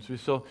temptations. We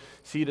still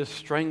see the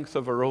strength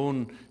of our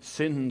own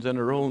sins and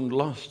our own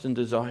lusts and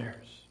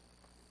desires.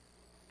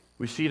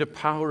 We see the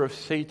power of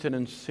Satan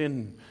and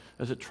sin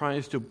as it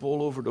tries to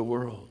bowl over the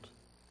world.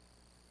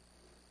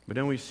 But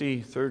then we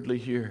see, thirdly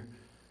here,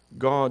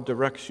 God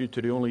directs you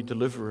to the only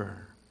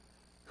deliverer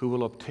who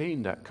will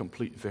obtain that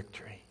complete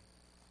victory.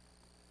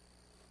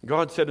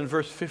 God said in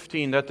verse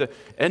 15 that the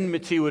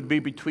enmity would be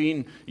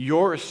between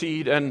your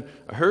seed and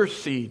her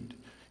seed.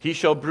 He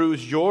shall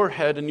bruise your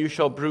head and you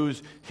shall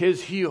bruise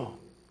his heel.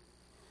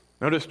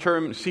 Now this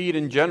term seed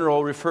in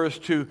general refers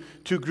to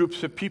two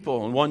groups of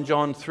people. And 1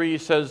 John 3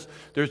 says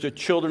there's the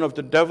children of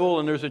the devil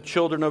and there's the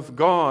children of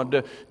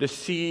God, the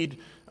seed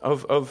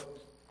of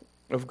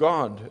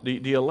God,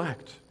 the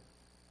elect.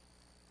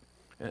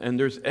 And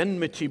there's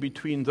enmity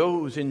between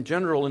those in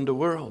general in the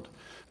world.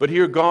 But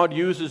here God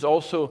uses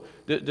also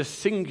the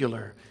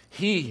singular.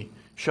 He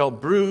shall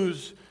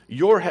bruise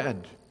your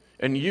head,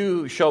 and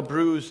you shall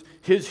bruise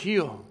his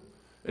heel.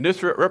 And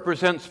this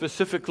represents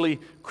specifically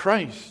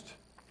Christ.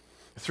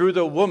 Through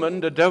the woman,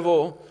 the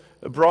devil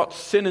brought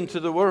sin into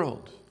the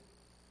world.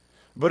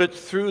 But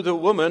it's through the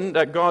woman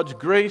that God's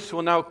grace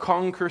will now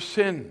conquer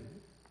sin.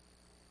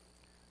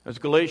 As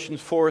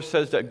Galatians 4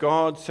 says that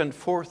God sent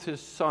forth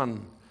his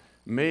Son,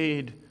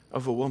 made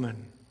of a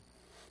woman.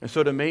 And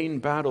so the main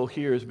battle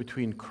here is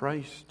between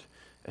Christ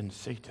and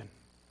Satan.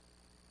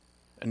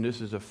 And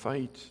this is a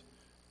fight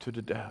to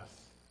the death.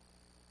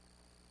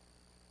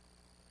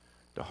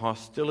 The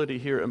hostility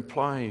here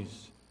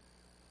implies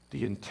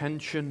the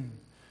intention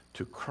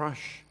to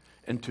crush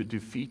and to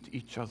defeat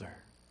each other.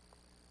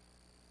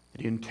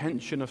 The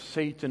intention of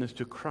Satan is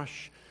to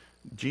crush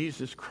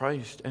Jesus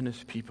Christ and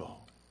his people.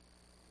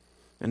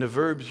 And the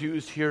verbs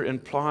used here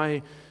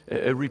imply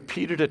a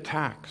repeated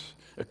attacks,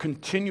 a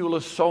continual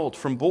assault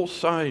from both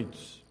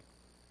sides.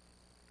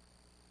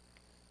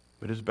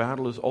 But his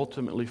battle is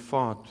ultimately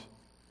fought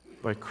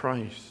by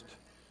Christ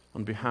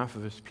on behalf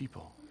of his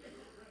people.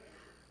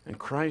 And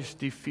Christ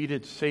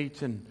defeated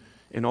Satan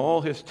in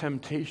all his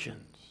temptations.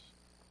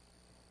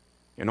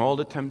 In all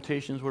the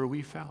temptations where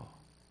we fell,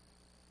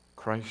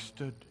 Christ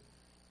stood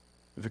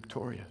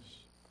victorious.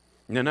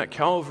 And then at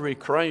Calvary,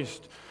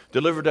 Christ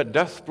delivered a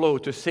death blow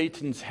to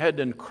Satan's head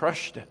and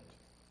crushed it.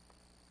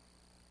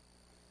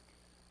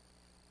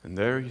 And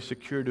there he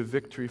secured a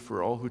victory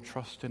for all who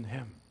trust in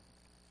him.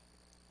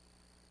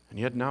 And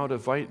yet now the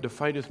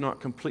fight is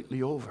not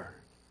completely over.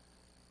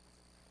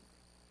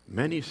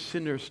 Many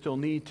sinners still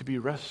need to be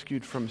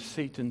rescued from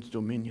Satan's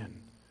dominion,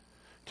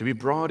 to be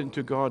brought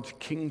into God's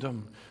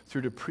kingdom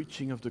through the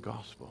preaching of the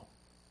gospel.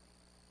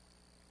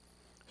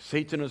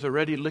 Satan is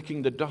already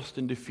licking the dust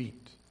in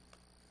defeat.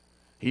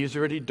 He is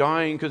already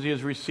dying because he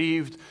has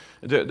received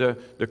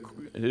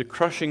the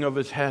crushing of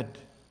his head.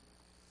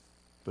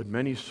 But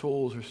many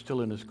souls are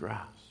still in his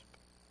grasp.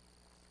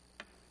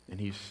 And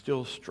he's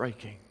still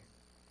striking.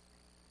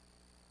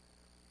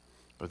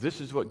 But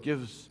this is what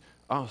gives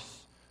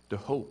us the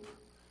hope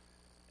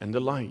and the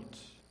light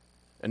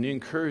and the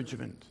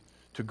encouragement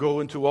to go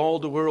into all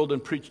the world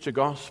and preach the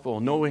gospel,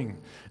 knowing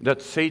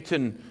that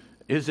Satan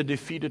is a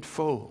defeated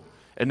foe,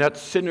 and that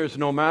sinners,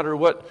 no matter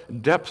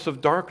what depths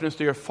of darkness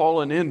they are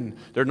fallen in,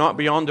 they're not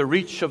beyond the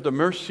reach of the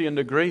mercy and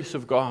the grace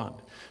of God,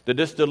 that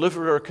this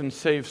deliverer can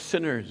save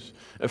sinners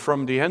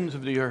from the ends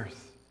of the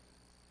earth,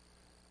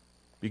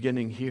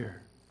 beginning here.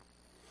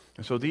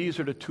 And so these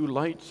are the two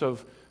lights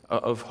of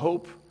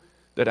hope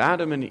that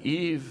Adam and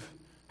Eve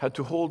had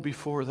to hold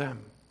before them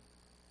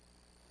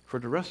for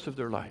the rest of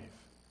their life.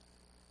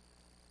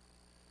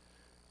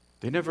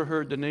 They never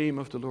heard the name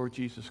of the Lord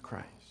Jesus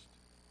Christ,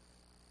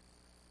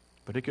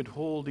 but they could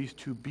hold these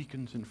two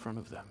beacons in front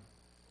of them.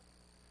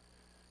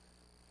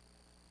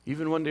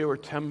 Even when they were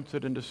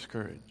tempted and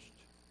discouraged,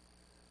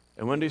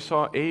 and when they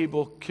saw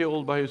Abel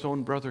killed by his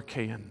own brother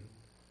Cain,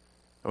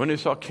 and when they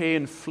saw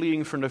Cain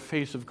fleeing from the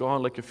face of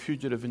God like a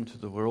fugitive into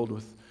the world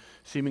with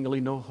seemingly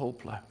no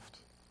hope left,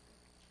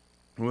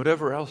 and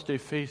whatever else they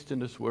faced in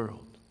this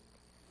world,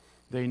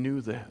 they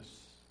knew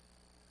this: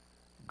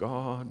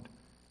 God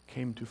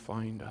came to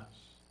find us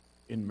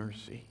in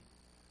mercy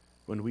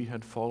when we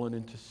had fallen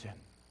into sin.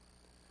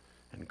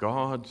 And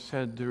God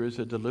said there is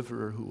a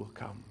deliverer who will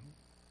come,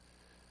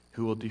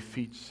 who will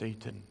defeat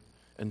Satan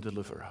and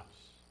deliver us.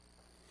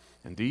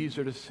 And these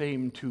are the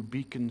same two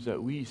beacons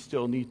that we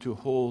still need to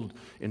hold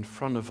in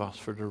front of us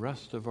for the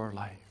rest of our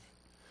life,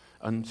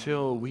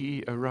 until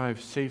we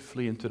arrive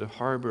safely into the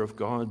harbor of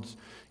God's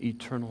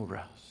eternal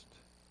rest.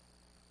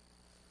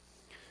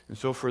 And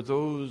so for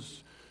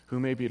those who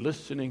may be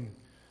listening,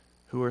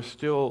 who are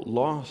still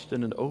lost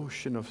in an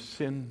ocean of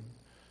sin,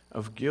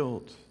 of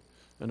guilt,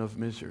 and of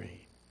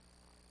misery,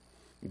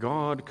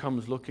 God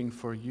comes looking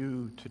for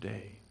you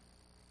today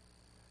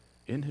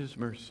in His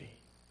mercy.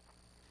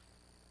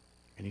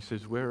 And He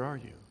says, where are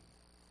you?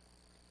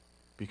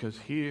 Because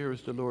here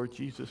is the Lord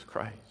Jesus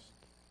Christ,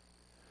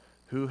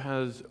 who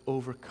has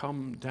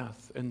overcome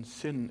death and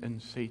sin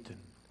and Satan,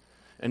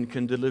 and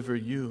can deliver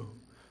you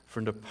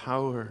from the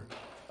power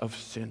of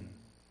sin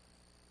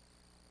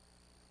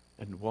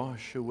and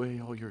wash away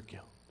all your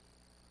guilt.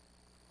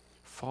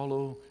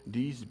 Follow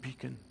these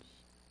beacons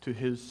to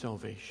His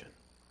salvation.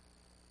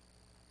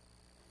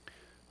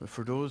 But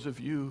for those of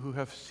you who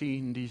have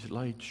seen these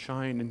lights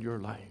shine in your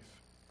life,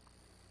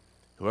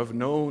 who have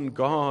known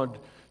God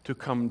to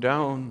come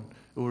down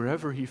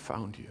wherever He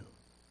found you,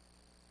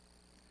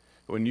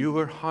 when you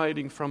were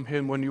hiding from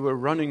Him, when you were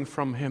running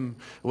from Him,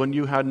 when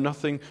you had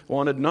nothing,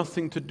 wanted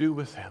nothing to do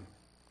with Him,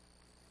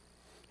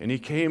 and He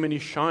came and He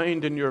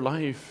shined in your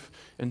life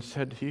and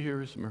said,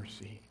 here is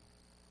mercy.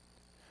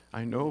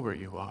 I know where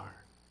you are.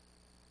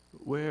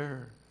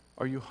 Where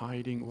are you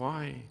hiding?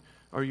 Why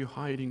are you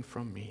hiding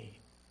from me?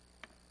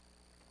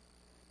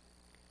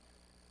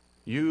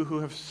 You who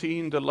have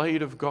seen the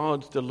light of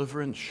God's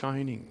deliverance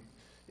shining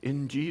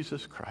in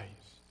Jesus Christ,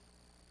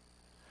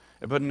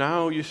 but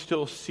now you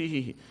still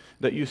see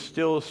that you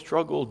still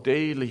struggle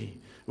daily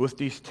with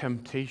these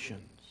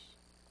temptations,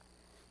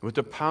 with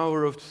the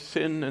power of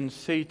sin and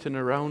Satan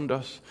around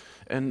us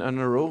and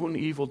our own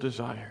evil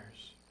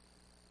desires.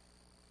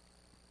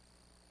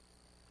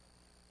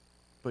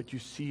 But you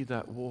see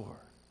that war.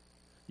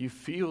 You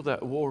feel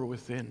that war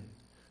within,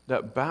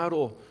 that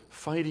battle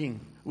fighting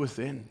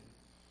within.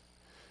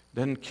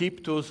 Then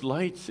keep those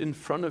lights in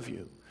front of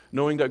you,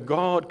 knowing that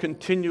God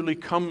continually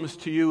comes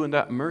to you in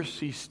that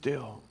mercy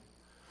still,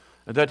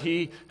 and that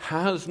He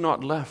has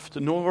not left,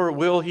 nor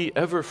will He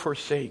ever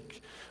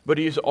forsake, but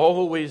He is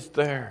always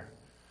there,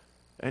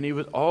 and He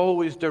was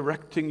always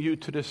directing you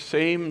to the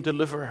same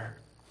deliverer.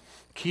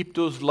 Keep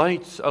those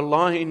lights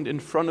aligned in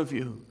front of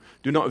you.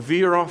 Do not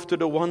veer off to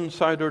the one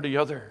side or the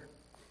other,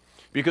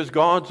 because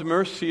God's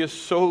mercy is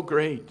so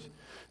great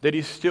that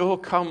He still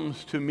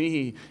comes to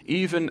me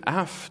even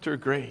after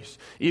grace,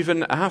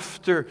 even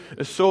after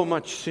so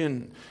much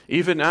sin,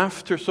 even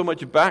after so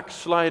much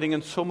backsliding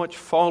and so much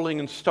falling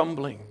and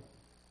stumbling.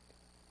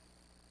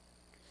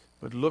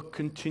 But look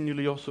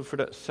continually also for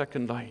that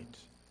second light.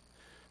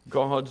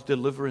 God's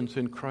deliverance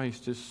in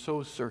Christ is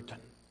so certain.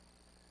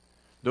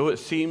 Though it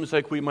seems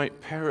like we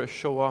might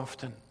perish so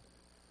often.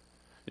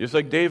 It's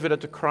like David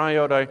had to cry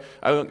out,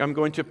 I'm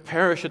going to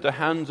perish at the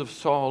hands of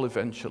Saul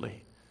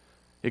eventually.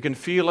 It can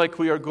feel like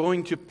we are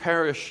going to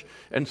perish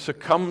and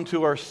succumb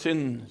to our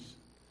sins.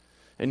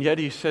 And yet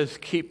He says,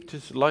 keep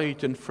this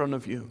light in front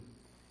of you,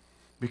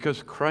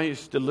 because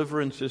Christ's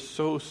deliverance is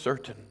so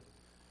certain.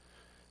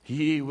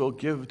 He will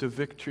give the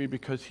victory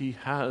because He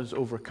has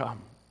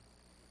overcome.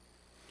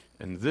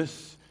 And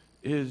this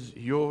is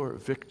your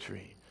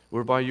victory,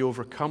 whereby you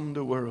overcome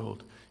the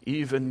world,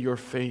 even your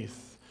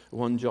faith,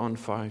 1 John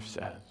 5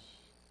 says.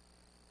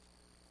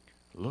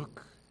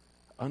 Look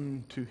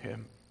unto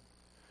Him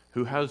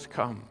who has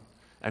come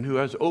and who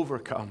has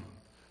overcome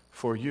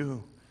for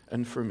you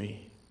and for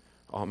me.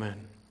 Amen.